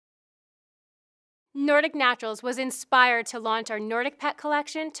Nordic Naturals was inspired to launch our Nordic Pet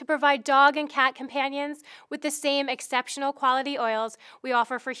Collection to provide dog and cat companions with the same exceptional quality oils we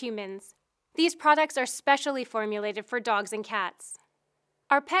offer for humans. These products are specially formulated for dogs and cats.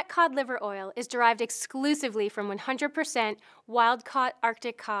 Our pet cod liver oil is derived exclusively from 100% wild-caught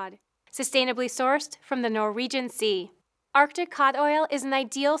Arctic cod, sustainably sourced from the Norwegian Sea. Arctic cod oil is an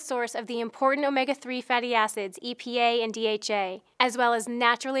ideal source of the important omega-3 fatty acids EPA and DHA, as well as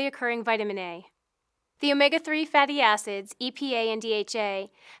naturally occurring vitamin A. The omega-3 fatty acids, EPA and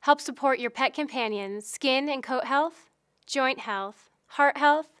DHA, help support your pet companion's skin and coat health, joint health, heart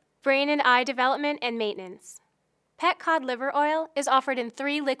health, brain and eye development, and maintenance. Pet cod liver oil is offered in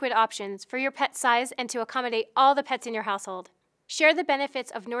 3 liquid options for your pet's size and to accommodate all the pets in your household. Share the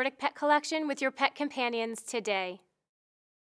benefits of Nordic Pet Collection with your pet companions today.